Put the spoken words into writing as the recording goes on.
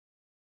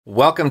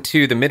Welcome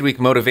to the Midweek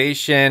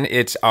Motivation.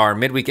 It's our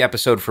midweek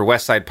episode for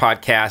Westside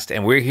Podcast,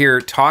 and we're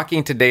here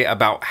talking today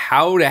about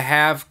how to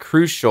have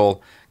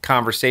crucial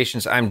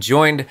conversations. I'm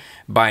joined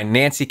by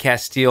Nancy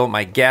Castile,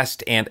 my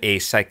guest, and a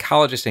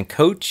psychologist and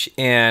coach,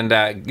 and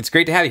it's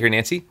great to have you here,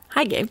 Nancy.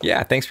 Hi, Gabe.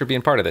 Yeah, thanks for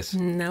being part of this.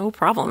 No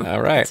problem.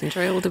 All right. It's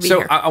enjoyable to be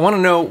here. So I want to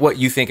know what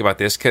you think about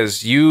this,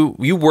 because you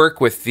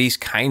work with these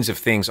kinds of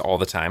things all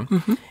the time.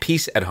 Mm-hmm.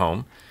 Peace at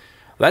home.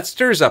 That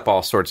stirs up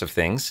all sorts of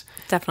things.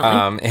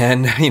 Definitely.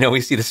 And, we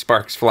see the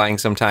sparks flying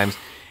sometimes.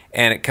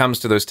 And it comes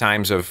to those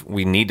times of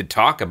we need to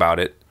talk about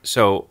it.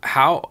 So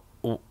how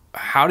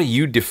do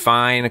you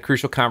define a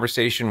crucial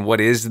conversation?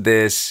 What is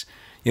this?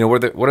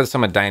 What are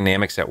some of the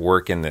dynamics at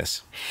work in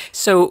this?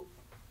 So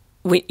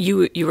when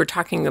you were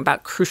talking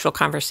about crucial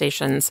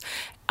conversations.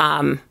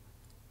 Can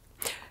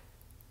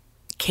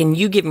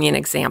you give me an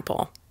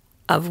example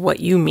of what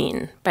you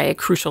mean by a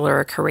crucial or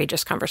a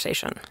courageous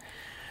conversation?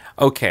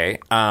 Okay,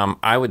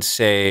 I would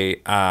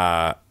say,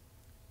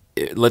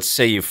 let's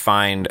say you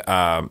find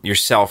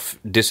yourself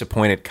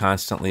disappointed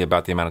constantly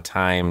about the amount of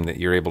time that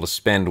you're able to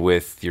spend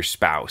with your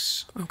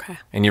spouse. Okay.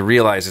 And you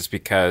realize it's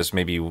because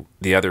maybe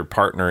the other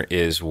partner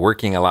is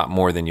working a lot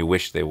more than you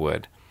wish they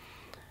would.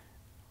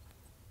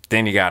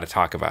 Then you got to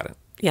talk about it.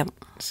 Yep.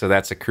 So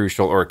that's a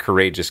crucial or a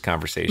courageous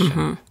conversation.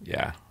 Mm-hmm.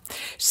 Yeah.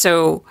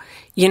 So,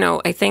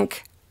 I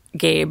think,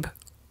 Gabe,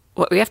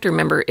 what we have to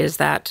remember is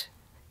that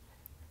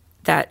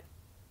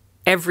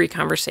every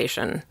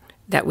conversation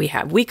that we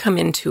have, we come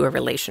into a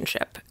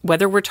relationship,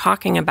 whether we're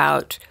talking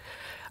about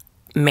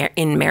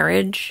in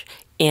marriage,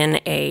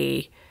 in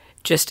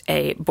just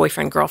a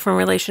boyfriend-girlfriend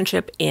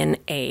relationship,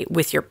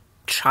 with your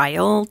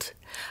child,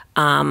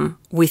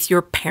 with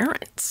your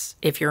parents,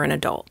 if you're an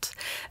adult.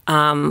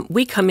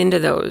 We come into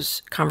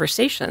those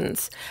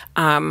conversations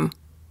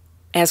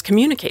as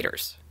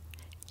communicators.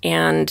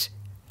 And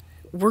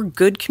we're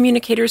good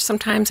communicators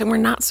sometimes, and we're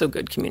not so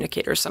good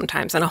communicators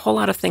sometimes, and a whole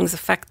lot of things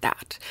affect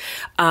that.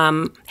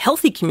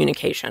 Healthy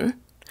communication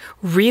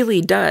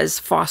really does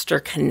foster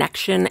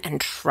connection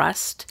and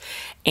trust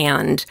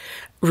and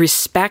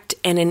respect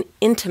and an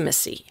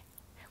intimacy,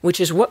 which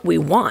is what we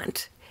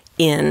want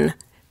in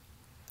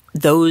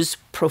those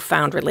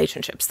profound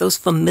relationships, those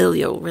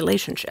familial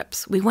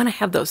relationships. We want to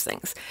have those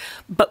things.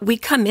 But we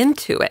come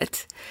into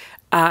it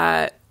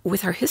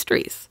with our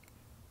histories.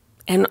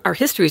 And our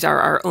histories are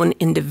our own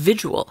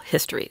individual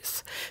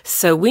histories.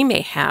 So we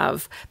may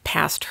have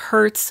past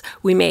hurts.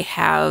 We may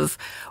have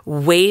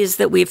ways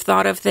that we've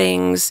thought of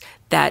things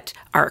that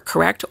are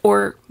correct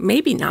or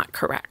maybe not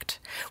correct.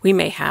 We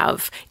may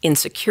have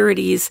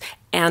insecurities.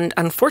 And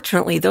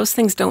unfortunately, those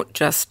things don't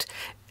just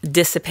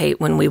dissipate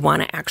when we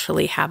want to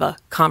actually have a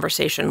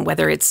conversation,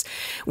 whether it's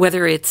what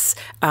are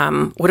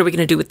we going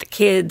to do with the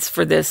kids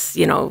for this,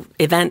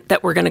 event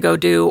that we're going to go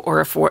do,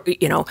 or if we're,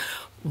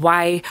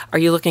 why are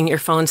you looking at your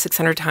phone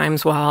 600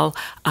 times while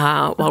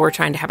we're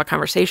trying to have a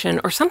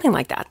conversation or something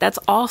like that? That's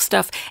all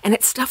stuff, and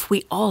it's stuff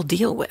we all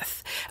deal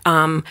with.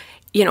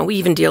 We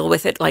even deal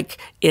with it like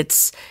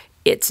it's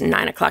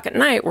 9 o'clock at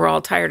night. We're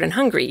all tired and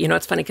hungry.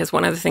 It's funny because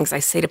one of the things I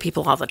say to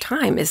people all the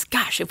time is,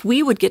 gosh, if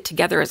we would get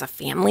together as a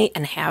family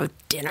and have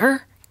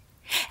dinner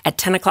at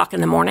 10 o'clock in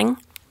the morning,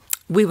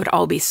 we would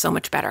all be so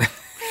much better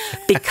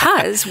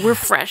because we're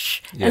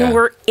fresh and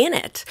we're in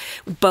it.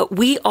 But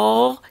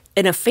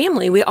in a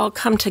family, we all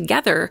come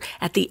together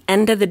at the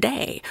end of the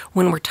day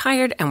when we're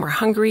tired and we're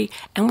hungry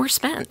and we're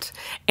spent.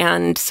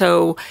 And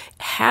so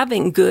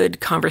having good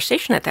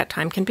conversation at that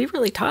time can be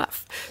really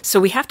tough.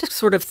 So we have to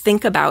sort of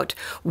think about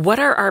what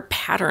are our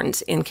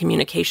patterns in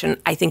communication,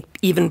 I think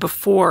even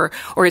before,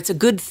 or it's a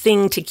good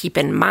thing to keep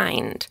in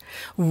mind.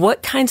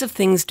 What kinds of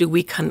things do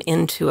we come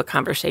into a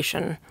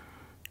conversation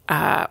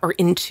or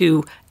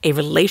into a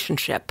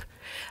relationship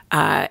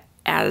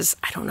as,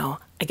 I don't know,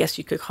 I guess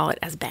you could call it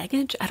as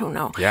baggage. I don't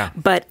know. Yeah.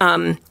 But,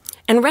 and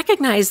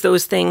recognize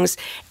those things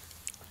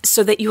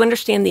so that you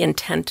understand the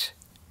intent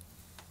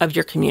of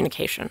your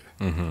communication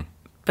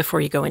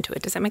before you go into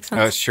it. Does that make sense?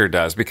 Oh, it sure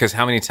does. Because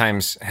how many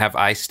times have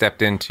I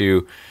stepped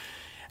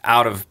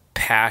out of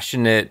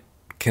passionate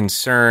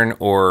concern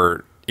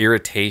or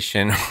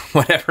irritation,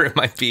 whatever it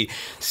might be,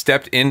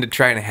 stepped in to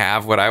try and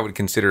have what I would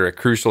consider a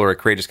crucial or a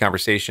courageous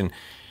conversation.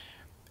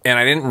 And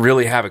I didn't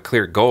really have a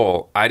clear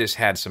goal. I just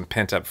had some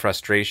pent-up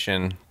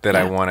frustration that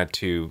I wanted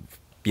to,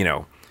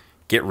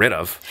 get rid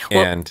of.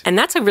 Well, and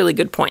that's a really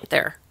good point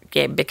there,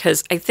 Gabe,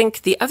 because I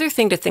think the other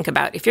thing to think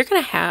about, if you're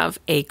going to have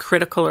a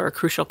critical or a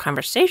crucial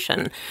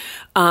conversation,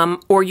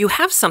 or you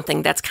have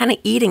something that's kind of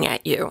eating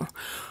at you,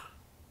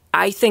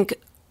 I think,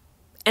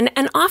 and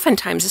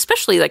oftentimes,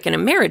 especially like in a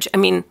marriage, I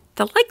mean,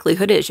 the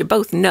likelihood is you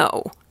both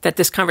know that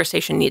this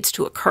conversation needs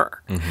to occur.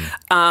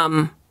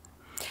 Mm-hmm.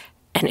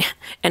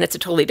 And it's a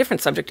totally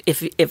different subject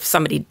if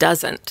somebody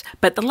doesn't.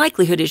 But the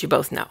likelihood is you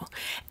both know.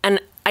 And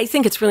I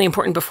think it's really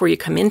important before you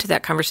come into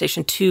that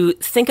conversation to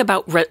think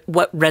about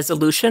what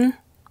resolution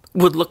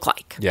would look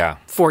like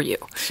for you.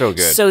 So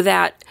good. So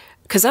that,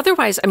 because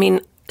otherwise, I mean,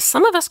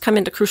 some of us come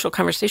into crucial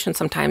conversations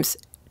sometimes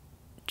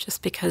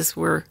just because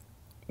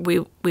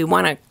we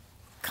want to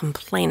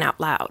complain out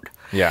loud.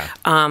 Yeah.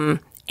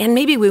 And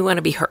maybe we want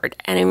to be heard.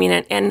 And I mean,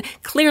 and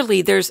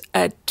clearly there's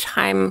a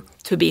time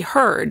to be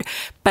heard.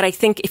 But I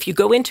think if you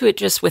go into it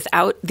just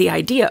without the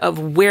idea of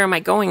where am I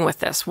going with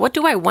this? What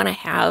do I want to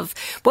have?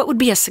 What would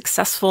be a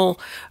successful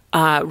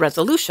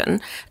resolution?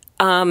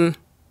 And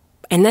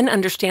then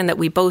understand that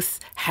we both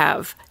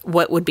have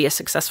what would be a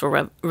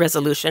successful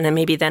resolution, and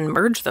maybe then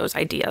merge those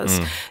ideas.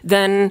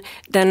 Then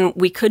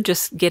we could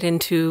just get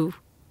into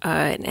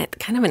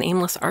kind of an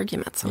aimless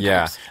argument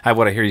sometimes. Yeah.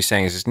 What I hear you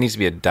saying is this needs to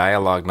be a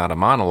dialogue, not a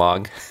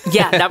monologue.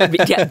 Yeah, that would be,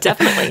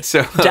 definitely.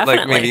 So definitely.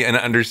 like maybe an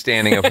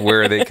understanding of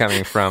where are they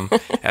coming from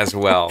as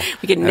well.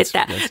 We could knit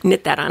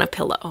that on a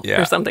pillow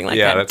or something like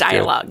that.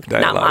 Dialogue,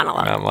 not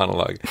monologue. Not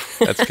monologue.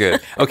 That's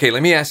good. Okay,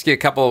 let me ask you a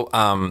couple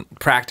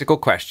practical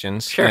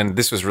questions. Sure. And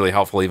this was really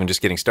helpful even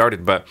just getting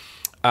started. But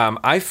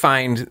I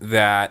find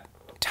that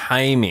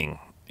timing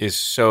is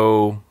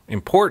so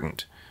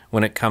important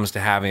when it comes to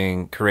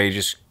having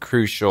courageous,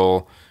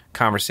 crucial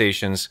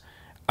conversations.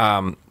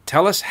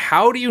 Tell us,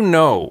 how do you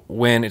know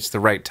when it's the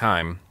right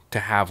time to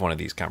have one of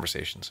these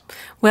conversations?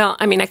 Well,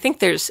 I mean, I think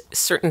there's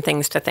certain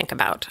things to think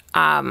about.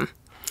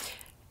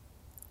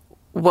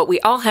 What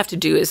we all have to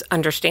do is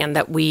understand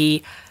that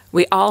we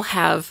all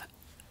have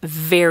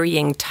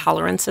varying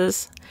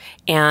tolerances,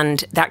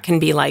 and that can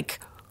be like,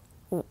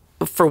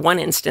 for one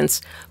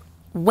instance,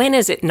 when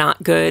is it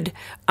not good?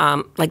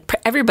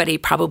 Everybody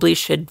probably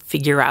should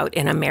figure out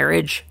in a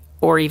marriage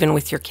or even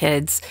with your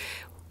kids,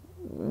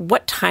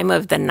 what time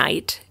of the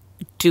night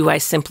do I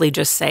simply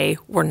just say,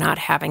 we're not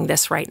having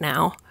this right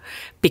now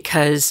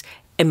because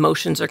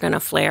emotions are going to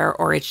flare,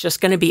 or it's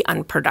just going to be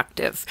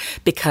unproductive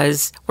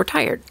because we're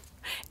tired.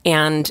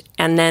 And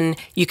then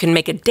you can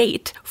make a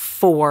date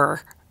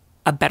for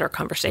a better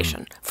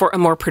conversation, for a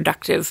more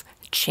productive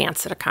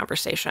chance at a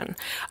conversation.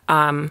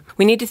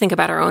 We need to think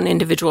about our own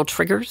individual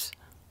triggers,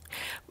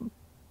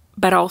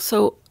 but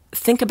also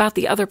think about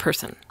the other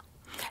person.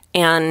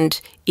 And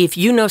if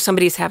you know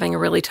somebody's having a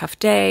really tough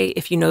day,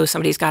 if you know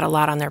somebody's got a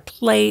lot on their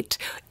plate,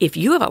 if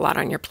you have a lot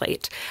on your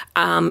plate,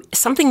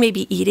 something may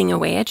be eating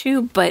away at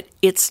you, but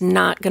it's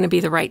not going to be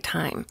the right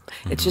time.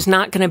 It's just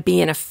not going to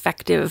be an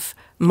effective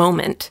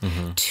moment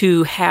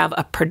to have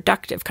a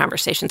productive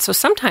conversation. So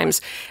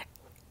sometimes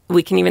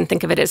we can even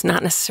think of it as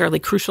not necessarily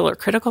crucial or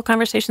critical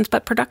conversations,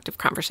 but productive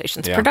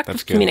conversations,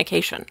 productive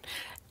communication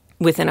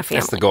within a family.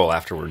 That's the goal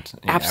afterwards.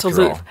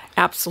 Absolutely. After all.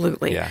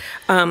 Absolutely. Yeah.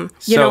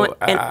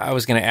 I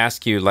was going to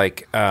ask you,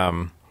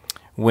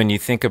 when you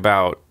think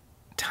about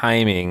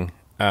timing,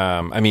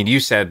 you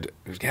said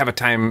have a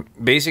time,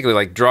 basically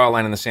like draw a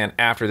line in the sand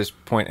after this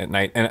point at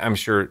night. And I'm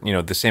sure,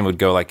 the same would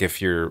go like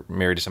if you're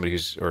married to somebody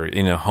or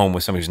in a home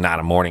with somebody who's not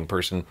a morning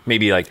person,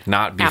 maybe like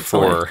not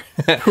before.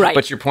 Right.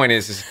 But your point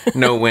is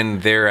know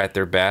when they're at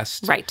their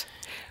best. Right.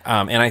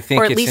 And I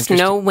think or at least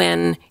know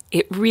when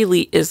it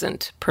really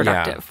isn't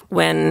productive,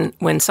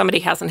 when somebody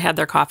hasn't had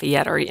their coffee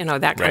yet, or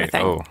that kind of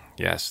thing. Oh,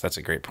 yes, that's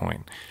a great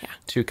point. Yeah.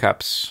 2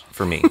 cups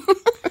for me.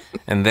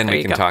 And then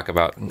we can talk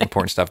about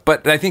important stuff.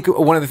 But I think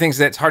one of the things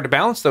that's hard to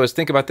balance, though, is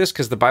think about this,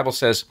 because the Bible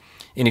says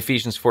in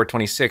Ephesians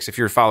 4:26, if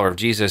you're a follower of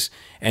Jesus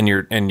and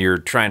you're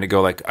trying to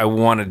go like, I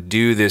want to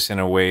do this in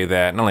a way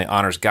that not only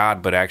honors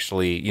God, but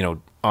actually,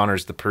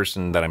 honors the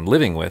person that I'm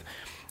living with,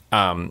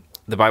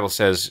 the Bible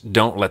says,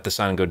 don't let the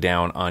sun go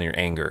down on your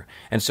anger.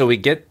 And so we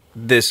get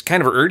this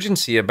kind of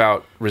urgency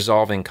about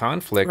resolving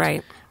conflict.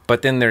 Right.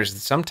 But then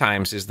there's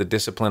sometimes is the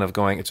discipline of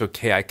going, it's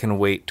okay, I can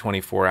wait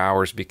 24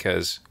 hours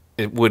because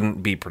it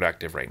wouldn't be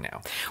productive right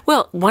now.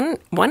 Well, one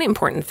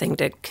important thing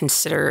to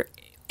consider,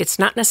 it's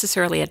not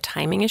necessarily a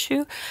timing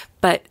issue,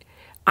 but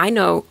I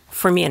know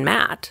for me and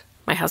Matt,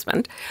 my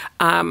husband,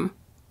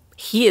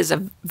 he is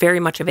very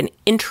much of an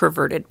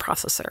introverted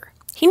processor.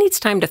 He needs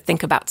time to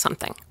think about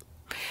something.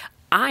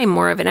 I'm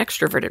more of an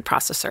extroverted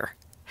processor.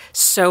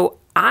 So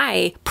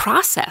I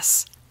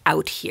process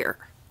out here.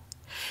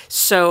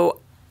 So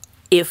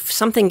if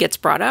something gets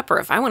brought up, or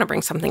if I want to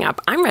bring something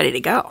up, I'm ready to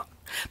go.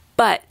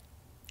 But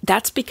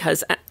that's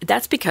because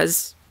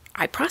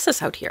I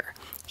process out here.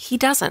 He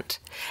doesn't.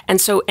 And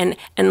so and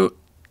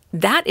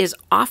that is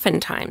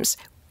oftentimes,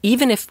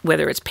 even if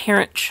whether it's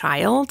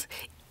parent-child,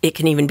 it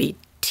can even be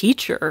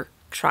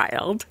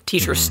teacher-child,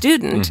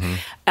 teacher-student,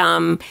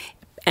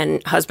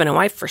 and husband and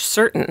wife for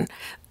certain.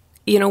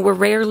 We're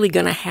rarely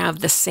going to have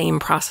the same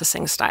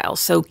processing style.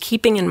 So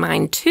keeping in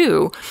mind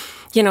too,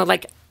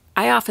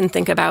 I often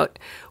think about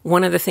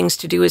one of the things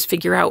to do is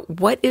figure out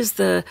what is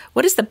the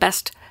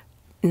best,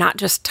 not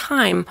just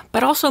time,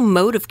 but also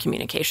mode of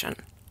communication.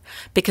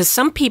 Because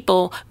some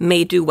people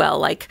may do well,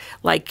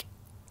 like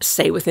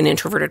say with an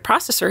introverted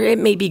processor, it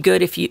may be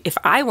good if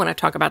I want to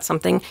talk about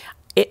something,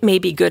 it may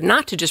be good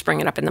not to just bring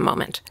it up in the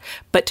moment,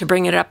 but to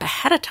bring it up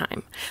ahead of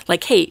time.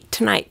 Like, hey,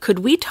 tonight, could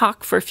we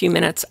talk for a few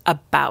minutes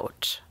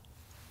about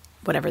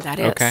whatever that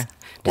is? Okay.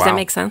 Does that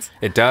make sense?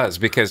 It does,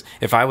 because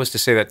if I was to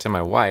say that to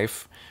my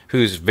wife,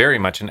 who's very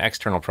much an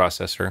external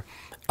processor,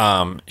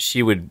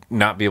 she would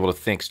not be able to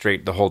think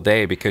straight the whole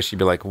day because she'd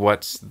be like,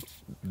 what's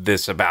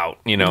this about,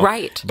 you know?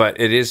 Right. But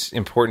it is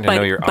important to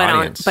know your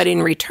audience. But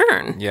in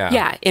return,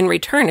 in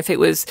return,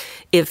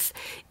 if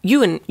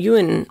you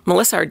and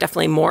Melissa are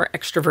definitely more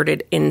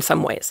extroverted in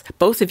some ways.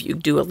 Both of you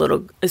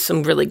do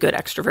some really good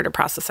extroverted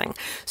processing.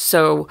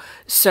 So,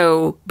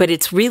 but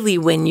it's really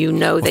when you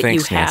know that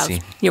thanks, you have.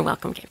 Nancy. You're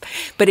welcome, Gabe.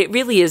 But it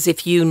really is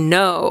if you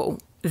know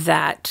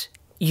that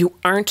you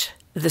aren't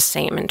the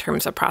same in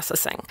terms of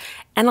processing,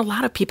 and a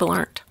lot of people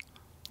aren't.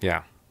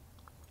 Yeah,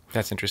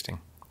 that's interesting.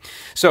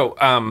 So,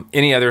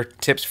 any other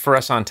tips for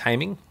us on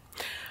timing?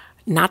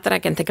 Not that I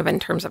can think of in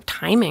terms of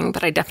timing,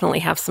 but I definitely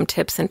have some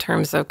tips in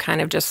terms of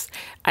kind of just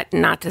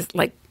not just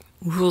like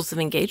rules of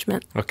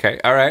engagement. Okay.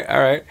 All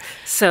right.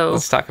 So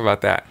let's talk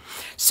about that.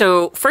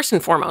 So first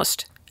and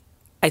foremost,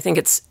 I think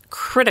it's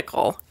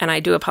critical, and I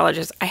do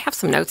apologize. I have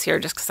some notes here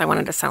just because I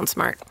wanted to sound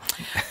smart.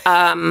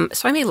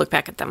 So I may look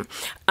back at them.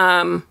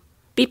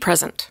 Be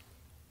present.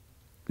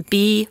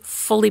 Be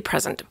fully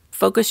present.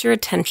 Focus your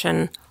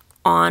attention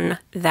on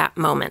that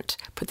moment.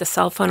 Put the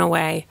cell phone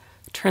away,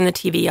 turn the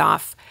TV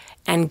off,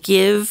 and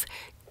give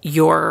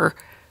your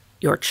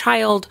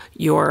child,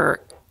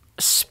 your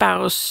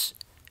spouse,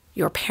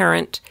 your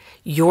parent,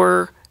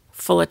 your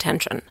full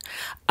attention.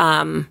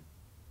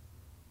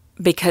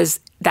 Because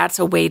that's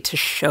a way to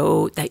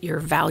show that you're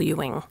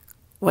valuing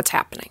what's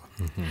happening.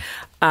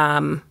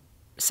 Mm-hmm.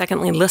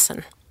 Secondly,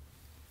 listen.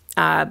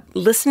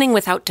 Listening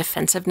without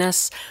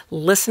defensiveness,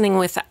 listening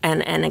with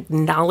and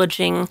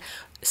acknowledging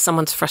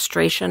someone's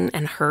frustration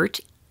and hurt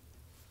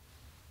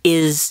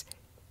is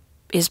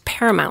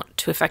paramount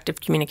to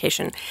effective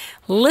communication.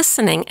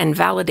 Listening and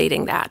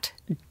validating that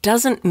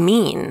doesn't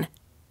mean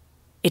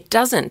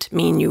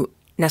you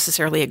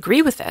necessarily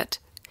agree with it.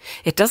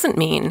 It doesn't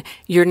mean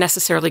you're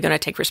necessarily going to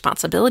take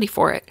responsibility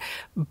for it,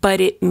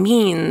 but it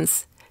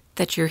means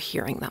that you're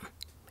hearing them.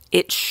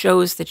 It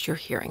shows that you're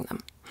hearing them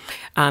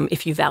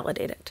if you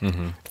validate it.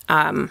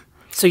 Mm-hmm.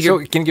 So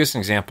can you give us an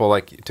example,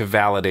 like to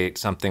validate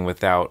something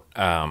without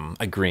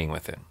agreeing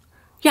with it?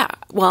 Yeah.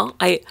 Well,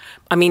 I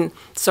mean,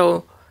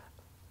 so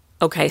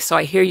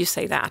I hear you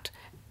say that,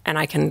 and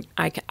I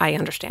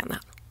understand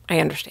that. I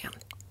understand.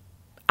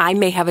 I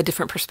may have a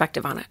different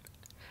perspective on it.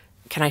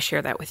 Can I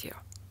share that with you?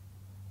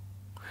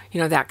 You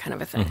know, that kind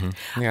of a thing.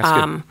 Mm-hmm. Yeah,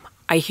 that's good.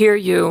 I hear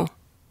you.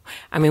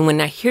 I mean, when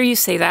I hear you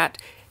say that,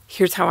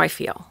 here's how I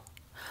feel.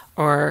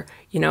 Or,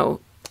 you know,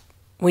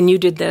 when you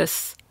did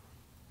this,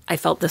 I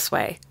felt this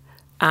way.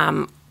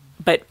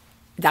 But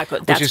that's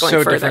Which going is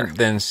further. so different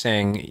than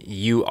saying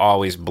you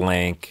always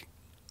blank,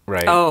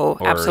 right? Oh,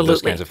 or absolutely.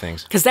 Those kinds of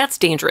things. Because that's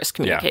dangerous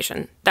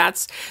communication. Yeah.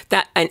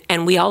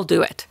 And we all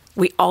do it.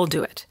 We all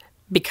do it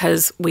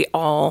because we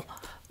all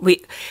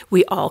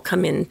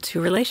come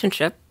into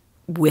relationship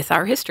with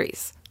our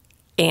histories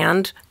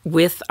and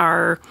with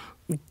our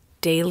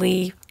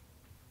daily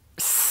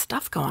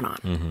stuff going on.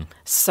 Mm-hmm.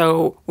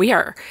 So we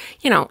are,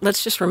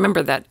 let's just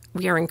remember that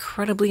we are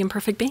incredibly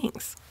imperfect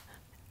beings.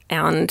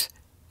 And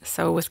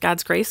so with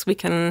God's grace, we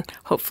can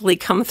hopefully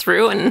come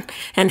through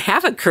and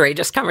have a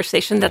courageous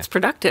conversation that's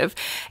productive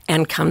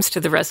and comes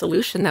to the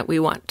resolution that we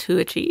want to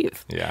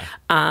achieve. Yeah.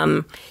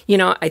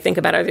 I think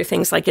about other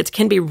things like it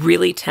can be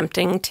really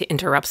tempting to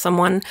interrupt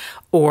someone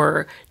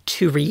or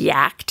to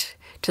react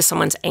to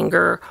someone's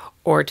anger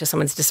or to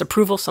someone's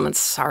disapproval, someone's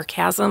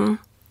sarcasm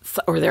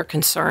or their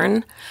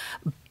concern.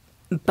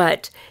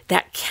 But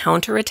that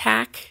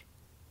counterattack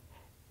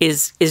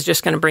is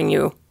just going to bring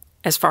you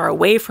as far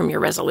away from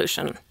your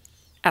resolution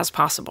as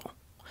possible.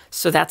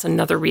 So that's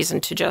another reason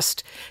to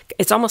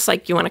it's almost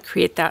like you want to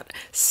create that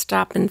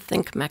stop and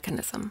think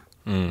mechanism.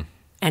 Mm.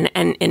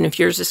 And if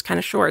yours is kind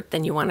of short,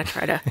 then you want to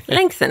try to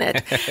lengthen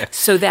it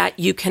so that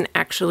you can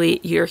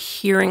you're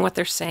hearing what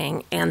they're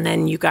saying, and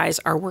then you guys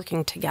are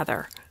working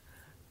together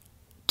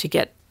to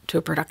get to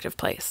a productive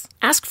place.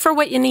 Ask for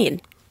what you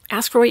need.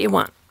 Ask for what you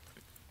want.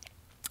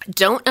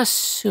 Don't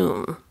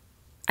assume.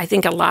 I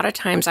think a lot of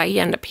times I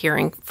end up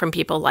hearing from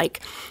people like,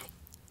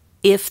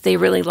 if they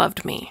really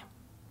loved me,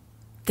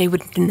 they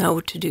would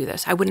know to do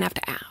this. I wouldn't have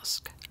to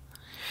ask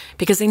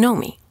because they know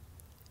me.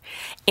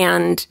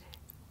 And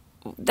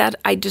that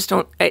I just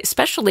don't,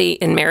 especially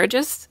in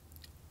marriages,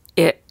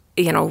 men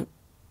and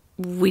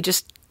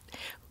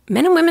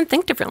women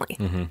think differently.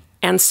 Mm-hmm.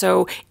 And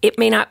so it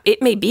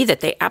may be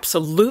that they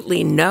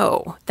absolutely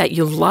know that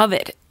you love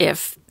it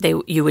if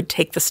you would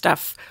take the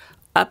stuff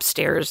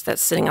upstairs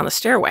that's sitting on the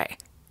stairway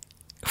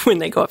when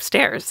they go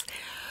upstairs.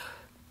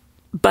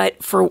 But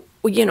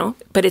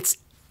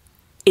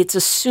it's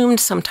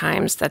assumed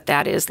sometimes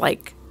that is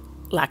like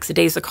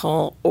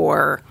lackadaisical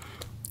or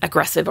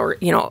aggressive or,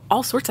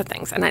 all sorts of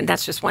things. And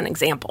that's just one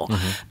example.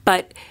 Mm-hmm.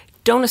 But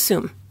don't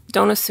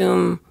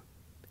assume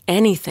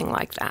anything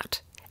like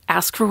that.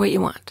 Ask for what you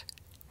want.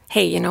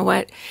 Hey, you know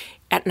what?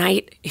 At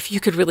night, if you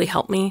could really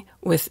help me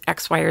with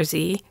X, Y, or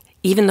Z,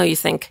 even though you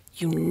think,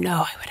 I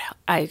would help,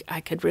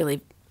 I could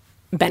really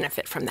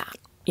benefit from that.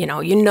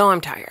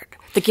 I'm tired.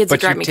 The kids are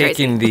driving me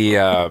crazy.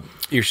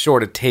 You're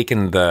sort of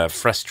taking the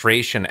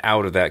frustration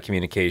out of that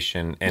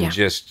communication and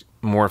just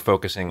more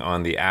focusing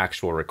on the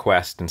actual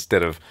request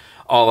instead of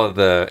all of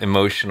the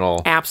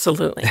emotional.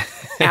 Absolutely.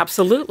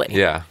 Absolutely.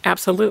 Yeah.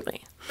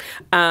 Absolutely.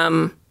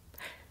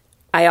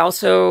 I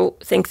also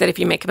think that if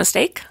you make a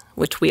mistake,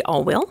 which we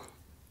all will,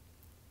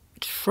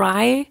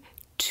 try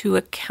to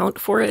account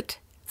for it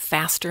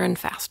faster and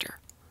faster.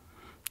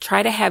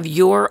 Try to have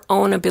your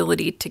own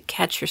ability to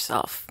catch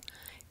yourself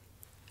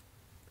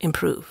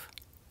improve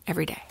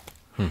every day.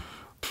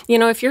 You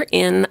know, if you're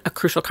in a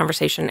crucial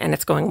conversation and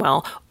it's going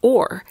well,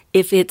 or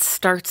if it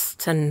starts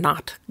to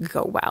not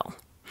go well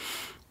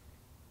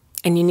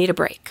and you need a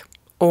break,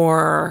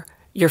 or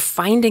you're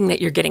finding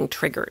that you're getting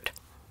triggered,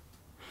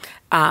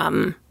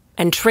 and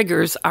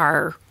triggers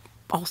are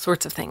all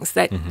sorts of things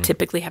that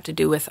typically have to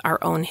do with our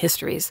own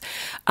histories,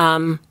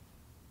 and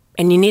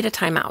you need a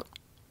timeout,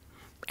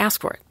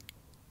 ask for it.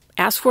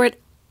 Ask for it,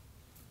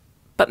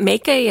 but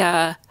make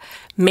a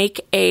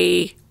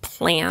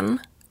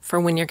plan for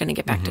when you're going to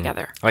get back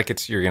together.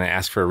 Like you're going to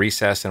ask for a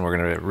recess and we're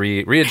going to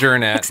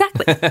re-adjourn at.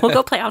 Exactly. We'll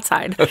go play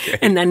outside. Okay.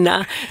 And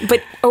then,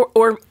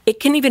 or it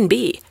can even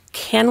be,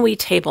 can we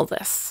table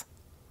this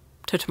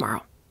to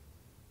tomorrow?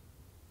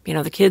 You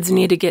know, the kids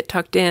need to get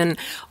tucked in,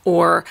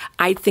 or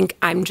I think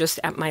I'm just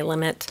at my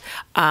limit,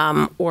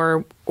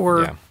 or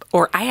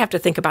I have to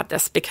think about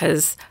this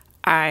because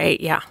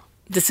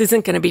this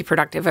isn't going to be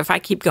productive. If I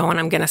keep going,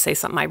 I'm going to say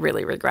something I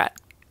really regret.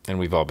 And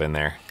we've all been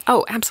there.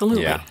 Oh,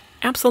 absolutely. Yeah.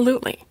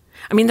 Absolutely.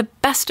 I mean, the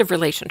best of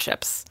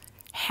relationships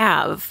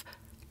have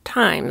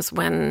times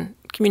when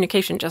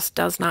communication just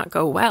does not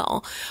go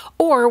well,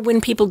 or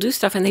when people do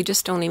stuff and they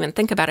just don't even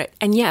think about it.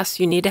 And yes,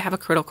 you need to have a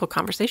critical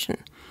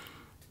conversation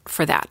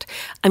for that.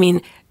 I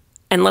mean,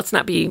 and let's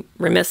not be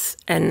remiss,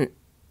 and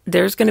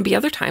there's going to be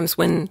other times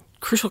when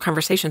crucial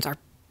conversations are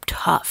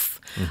tough,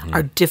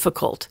 are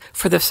difficult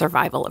for the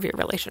survival of your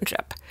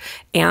relationship.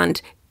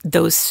 And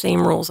those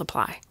same rules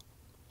apply.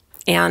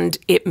 And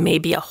it may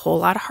be a whole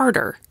lot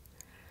harder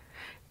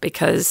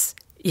because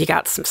you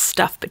got some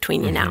stuff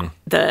between you now.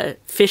 The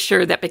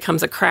fissure that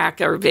becomes a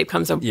crack or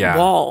becomes a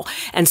wall.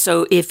 And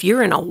so if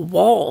you're in a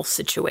wall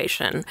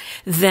situation,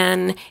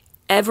 then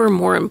ever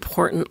more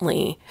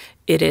importantly,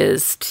 it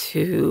is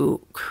to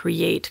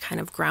create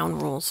kind of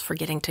ground rules for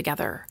getting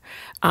together.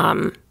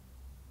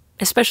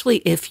 Especially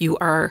if you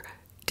are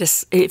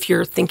if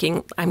you're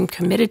thinking, I'm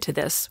committed to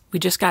this, we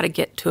just got to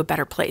get to a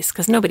better place,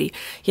 because nobody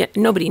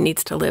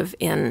needs to live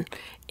in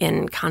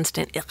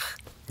constant ugh.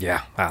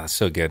 Yeah, wow, that's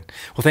so good.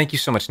 Well, thank you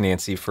so much,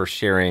 Nancy, for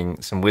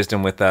sharing some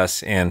wisdom with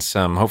us and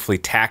some, hopefully,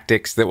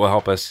 tactics that will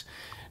help us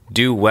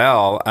do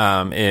well.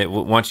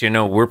 Want you to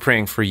know we're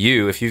praying for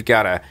you. If you've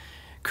got a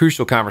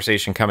crucial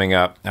conversation coming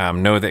up,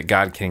 know that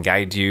God can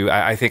guide you.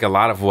 I think a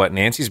lot of what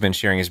Nancy's been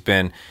sharing has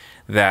been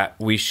that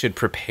we should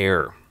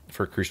prepare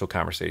for crucial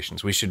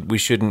conversations. We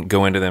shouldn't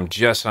go into them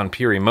just on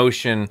pure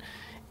emotion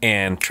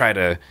and try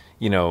to,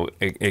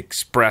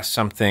 express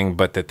something,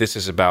 but that this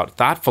is about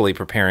thoughtfully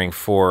preparing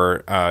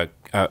for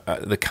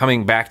the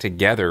coming back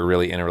together,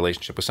 really, in a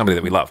relationship with somebody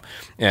that we love.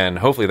 And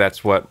hopefully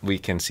that's what we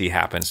can see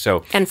happen.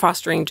 So, and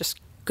fostering just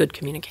good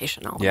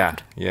communication all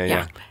around.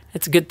 Yeah.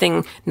 It's a good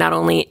thing, not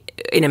only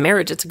in a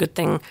marriage, it's a good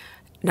thing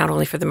not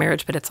only for the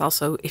marriage, but it's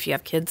also, if you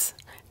have kids,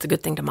 it's a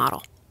good thing to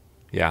model.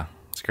 Yeah,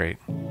 it's great.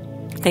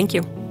 Thank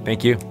you.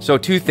 Thank you. So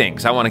 2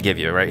 things I want to give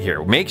you right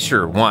here. Make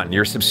sure, 1,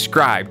 you're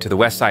subscribed to the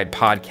Westside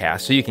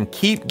Podcast so you can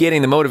keep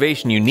getting the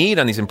motivation you need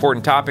on these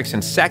important topics.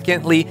 And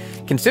secondly,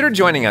 consider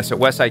joining us at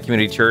Westside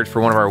Community Church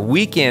for one of our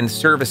weekend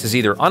services,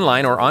 either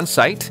online or on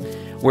site,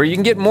 where you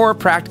can get more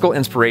practical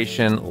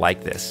inspiration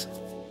like this.